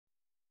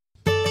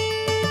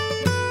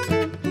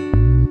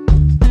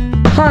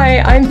Hi,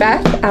 I'm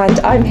Beth and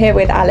I'm here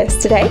with Alice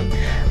today.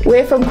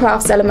 We're from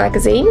Craftseller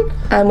magazine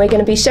and we're going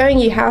to be showing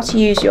you how to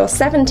use your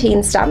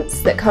 17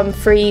 stamps that come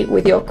free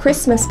with your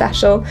Christmas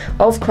special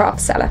of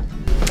Craftseller.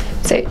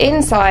 So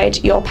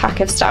inside your pack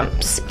of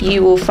stamps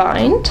you will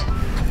find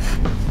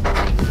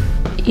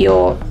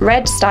your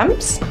red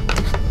stamps,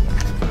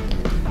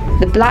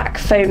 the black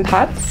foam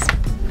pads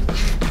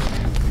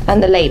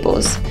and the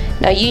labels.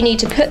 Now you need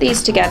to put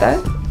these together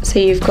so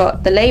you've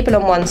got the label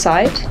on one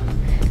side,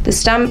 the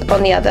stamp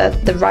on the other,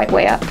 the right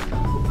way up,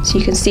 so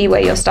you can see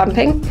where you're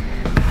stamping,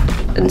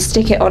 and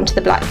stick it onto the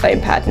black foam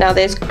pad. Now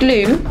there's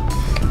glue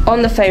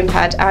on the foam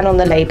pad and on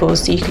the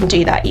labels, so you can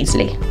do that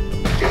easily.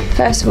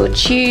 First of all,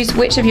 choose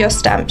which of your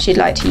stamps you'd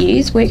like to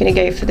use. We're going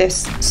to go for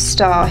this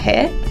star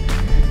here.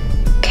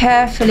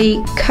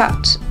 Carefully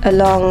cut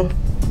along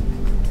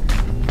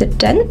the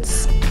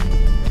dents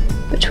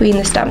between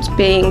the stamps,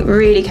 being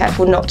really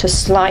careful not to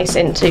slice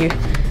into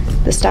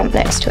the stamp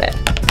next to it.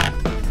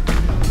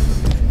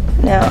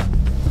 Now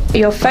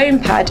your foam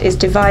pad is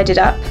divided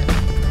up,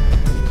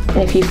 and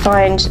if you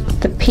find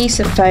the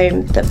piece of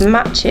foam that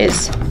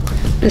matches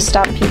the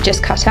stamp you've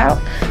just cut out,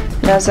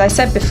 and as I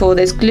said before,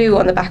 there's glue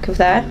on the back of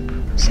there,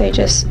 so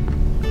just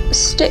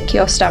stick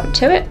your stamp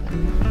to it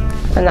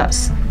and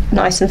that's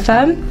nice and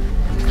firm,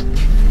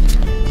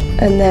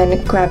 and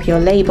then grab your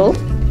label.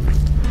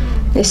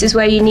 This is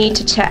where you need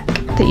to check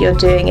that you're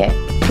doing it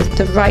with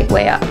the right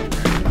way up,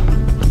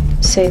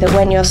 so that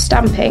when you're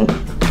stamping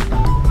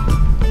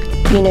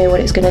you know what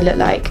it's going to look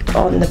like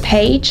on the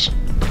page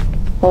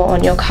or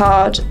on your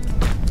card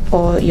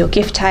or your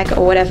gift tag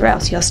or whatever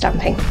else you're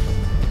stamping.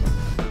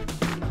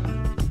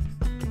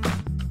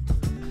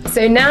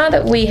 So now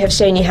that we have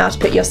shown you how to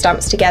put your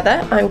stamps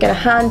together, I'm going to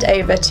hand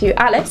over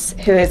to Alice,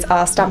 who is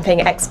our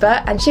stamping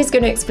expert, and she's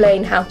going to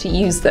explain how to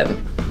use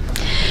them.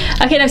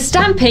 Okay, now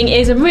stamping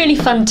is a really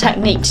fun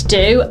technique to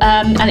do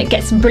and it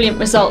gets some brilliant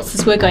results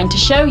as we're going to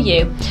show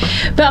you.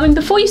 But I mean,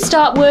 before you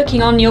start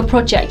working on your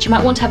project, you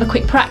might want to have a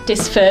quick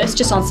practice first,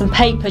 just on some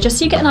paper, just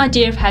so you get an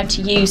idea of how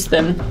to use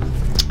them.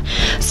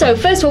 So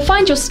first of all,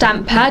 find your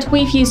stamp pad.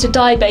 We've used a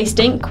dye-based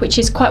ink, which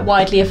is quite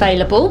widely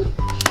available.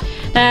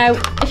 Now,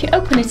 if you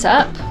open it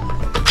up,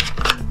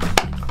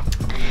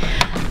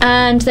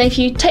 and then if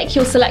you take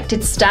your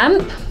selected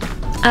stamp,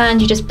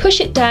 and you just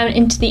push it down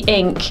into the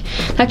ink.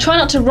 Now try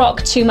not to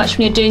rock too much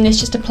when you're doing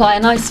this, just apply a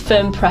nice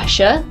firm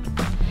pressure.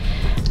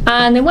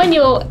 And then when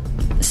your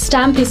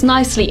stamp is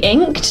nicely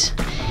inked,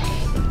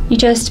 you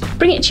just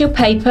bring it to your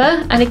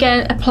paper and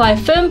again apply a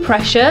firm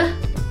pressure.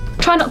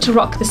 Try not to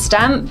rock the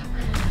stamp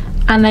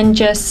and then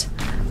just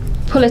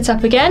pull it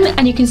up again,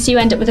 and you can see you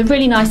end up with a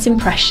really nice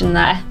impression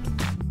there.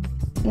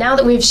 Now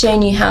that we've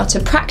shown you how to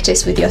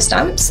practice with your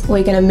stamps,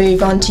 we're going to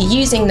move on to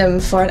using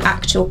them for an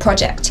actual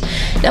project.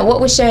 Now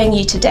what we're showing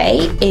you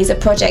today is a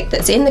project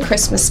that's in the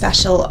Christmas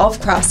special of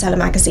Craftseller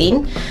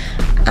magazine,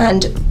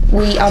 and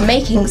we are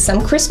making some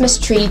Christmas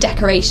tree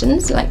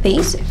decorations like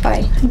these, if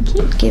I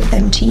give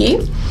them to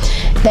you.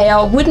 They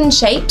are wooden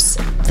shapes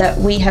that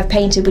we have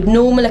painted with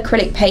normal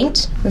acrylic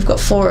paint. We've got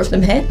 4 of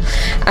them here,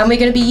 and we're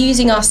going to be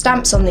using our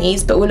stamps on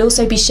these, but we'll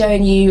also be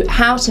showing you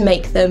how to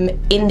make them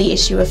in the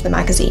issue of the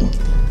magazine.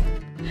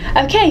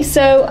 Okay,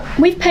 so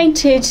we've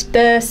painted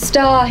the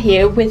star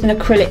here with an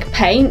acrylic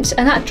paint,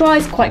 and that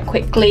dries quite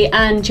quickly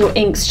and your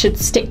inks should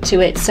stick to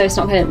it, so it's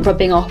not going to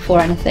rubbing off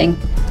or anything.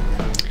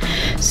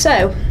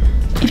 So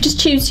you just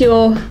choose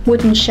your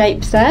wooden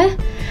shape there,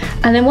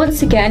 and then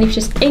once again you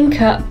just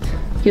ink up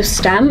your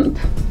stamp,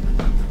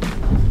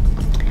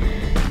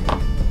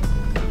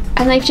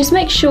 and then just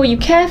make sure you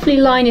carefully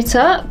line it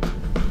up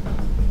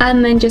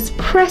and then just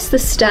press the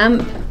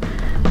stamp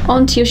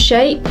onto your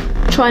shape.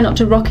 Try not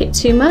to rock it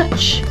too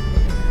much,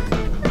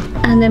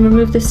 and then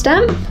remove the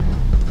stamp,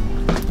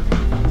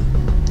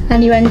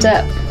 and you end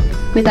up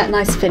with that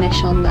nice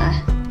finish on there.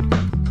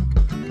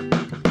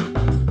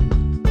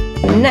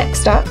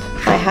 Next up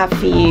I have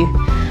for you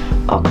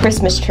our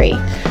Christmas tree.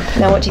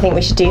 Now what do you think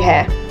we should do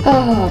here?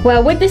 Oh,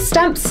 well, with this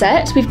stamp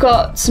set we've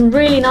got some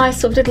really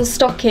nice sort of little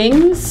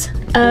stockings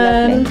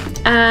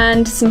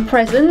and some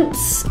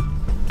presents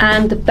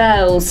and the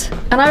bells,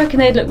 and I reckon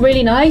they'd look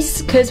really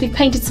nice because we've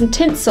painted some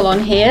tinsel on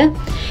here.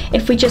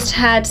 If we just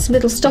had some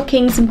little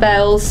stockings and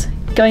bells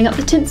going up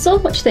the tinsel,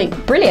 what do you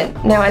think?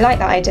 Brilliant. Now I like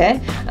that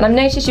idea, and I've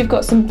noticed you've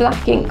got some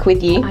black ink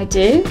with you. I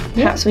do.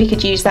 Perhaps we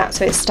could use that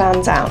so it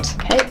stands out.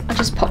 Okay, I'll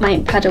just pop my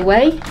ink pad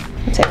away.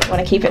 I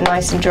want to keep it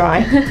nice and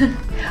dry.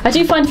 I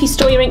do find if you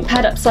store your ink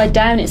pad upside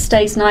down, it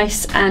stays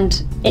nice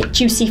and it's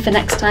juicy for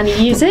next time you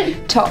use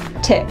it. Top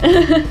tip.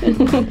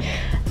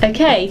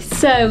 Okay,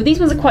 so these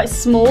ones are quite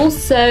small,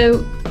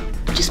 so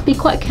just be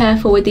quite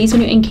careful with these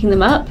when you're inking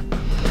them up.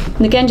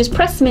 And again, just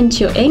press them into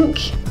your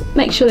ink,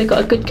 make sure they've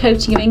got a good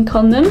coating of ink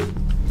on them,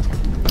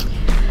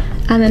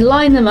 and then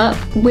line them up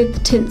with the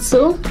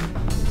tinsel.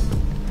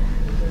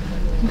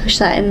 Push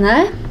that in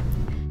there.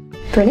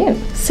 Brilliant.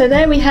 So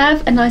there we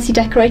have a nicely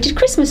decorated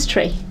Christmas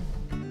tree.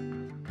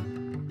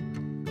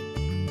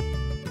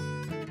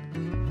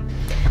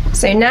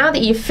 So now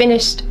that you've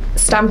finished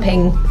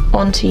stamping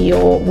onto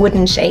your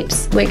wooden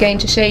shapes, we're going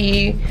to show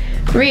you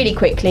really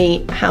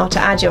quickly how to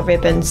add your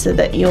ribbon so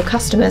that your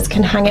customers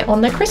can hang it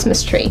on their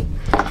Christmas tree.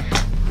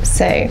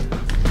 So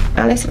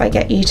Alice, if I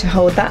get you to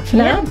hold that for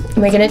now,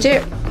 we're going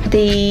to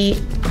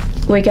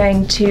we're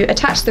going to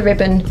attach the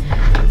ribbon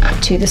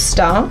to the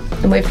star,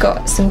 and we've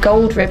got some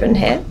gold ribbon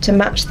here to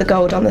match the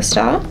gold on the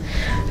star.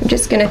 I'm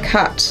just going to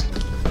cut,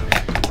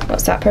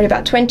 what's that, probably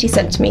about 20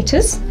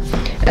 centimetres,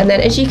 and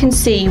then as you can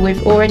see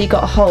we've already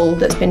got a hole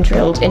that's been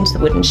drilled into the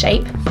wooden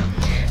shape.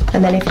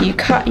 And then if you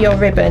cut your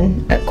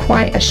ribbon at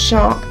quite a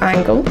sharp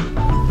angle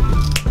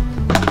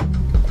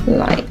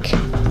like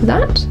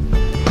that,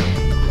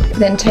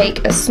 then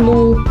take a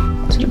small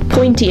sort of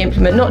pointy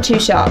implement, not too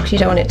sharp because you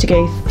don't want it to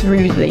go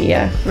through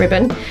the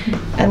ribbon,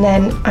 and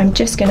then I'm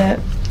just going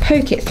to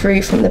poke it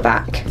through from the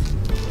back,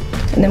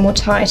 and then we'll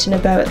tie it in a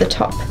bow at the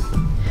top.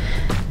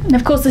 And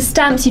of course the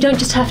stamps, you don't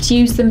just have to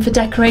use them for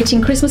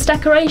decorating Christmas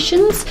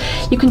decorations.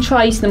 You can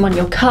try using them on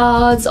your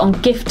cards, on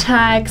gift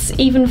tags,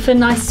 even for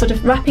nice sort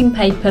of wrapping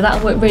paper.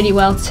 That'll work really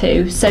well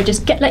too. So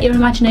just let your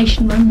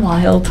imagination run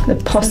wild. The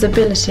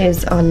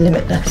possibilities are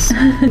limitless.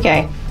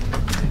 Okay,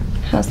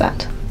 how's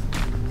that?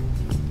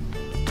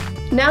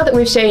 Now that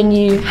we've shown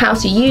you how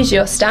to use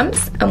your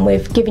stamps and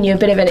we've given you a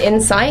bit of an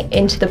insight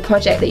into the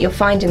project that you'll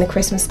find in the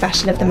Christmas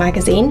special of the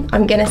magazine,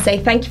 I'm going to say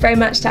thank you very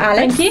much to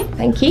Alice. Thank you.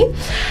 Thank you.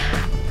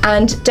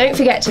 And don't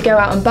forget to go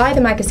out and buy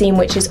the magazine,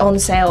 which is on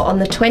sale on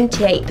the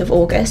 28th of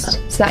August.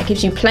 So that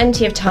gives you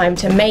plenty of time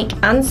to make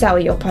and sell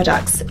your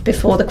products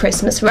before the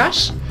Christmas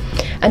rush.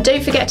 And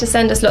don't forget to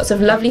send us lots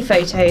of lovely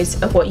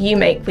photos of what you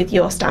make with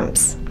your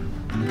stamps.